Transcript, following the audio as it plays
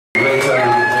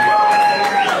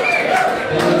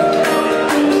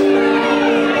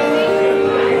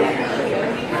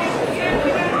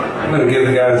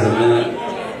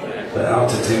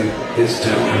face to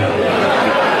me.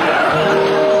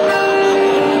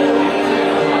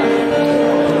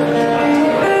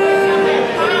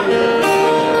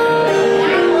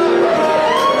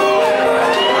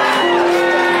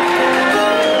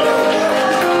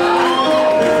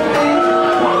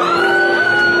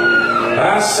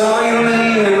 I saw you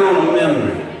leaning on a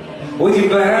memory, with your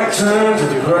back turned to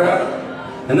the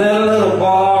crowd, and that little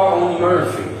bar on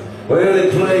Murphy, where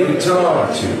they play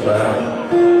guitar too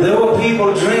loud. There were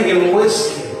people drinking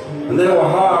whiskey, and there were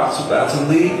hearts about to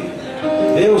leave.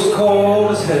 It was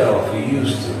cold as hell for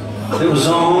Houston. It was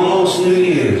almost New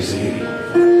Year's Eve.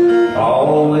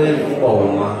 All the way from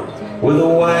Beaumont, with a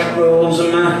white rose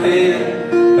in my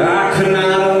hand. I could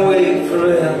not wait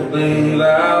forever, babe. I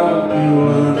hope you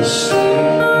understand.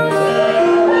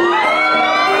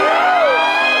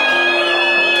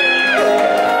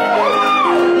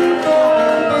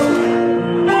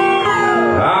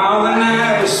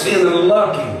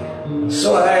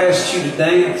 So I asked you to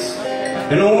dance,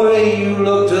 and the way you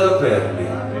looked up at me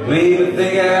made me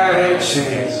think I had a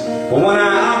chance. But when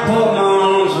I put my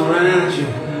arms around you,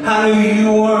 I knew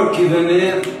you weren't giving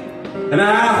in. And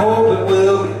I hope it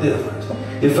will be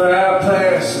different if I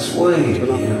pass this way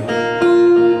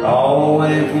again. All the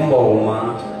way from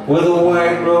Beaumont, with a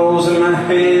white rose in my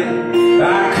hand.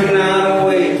 I could not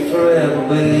wait forever,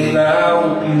 babe. I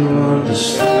hope you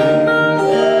understand.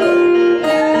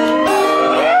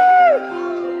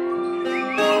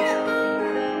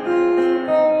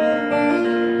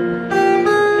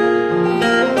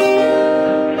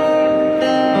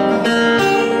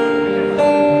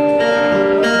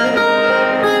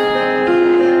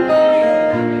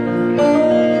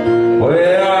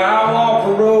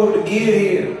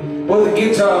 With a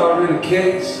guitar in a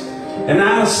case, and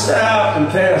I'd have stopped in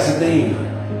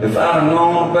Pasadena if I'd have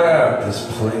known about this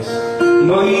place.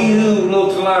 But you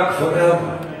looked like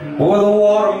forever, where the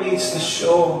water meets the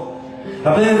shore.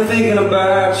 I've been thinking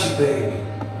about you, baby.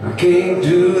 I can't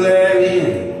do that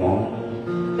anymore.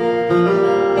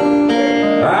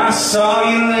 I saw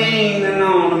you leaning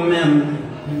on a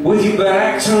memory, with your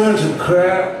back turned to the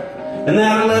crowd, and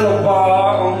that little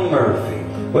bar on Murphy,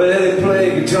 where they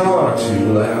play guitar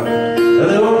too loud.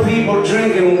 There were people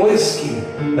drinking whiskey,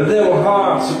 and there were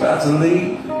hearts about to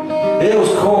leave. It was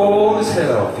cold as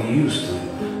hell for Houston.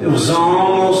 It was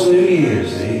almost New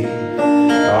Year's Eve.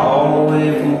 All the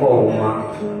way from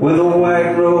Beaumont, with a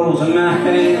white rose in my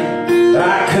hand.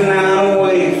 I could not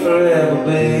wait forever,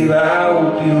 babe. I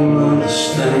hope you'll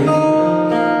understand.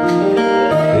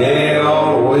 Yeah,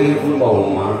 all the way from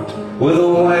Beaumont, with a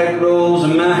white rose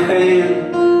in my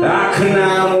hand. I could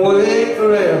not wait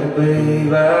forever,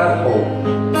 babe. I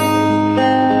hope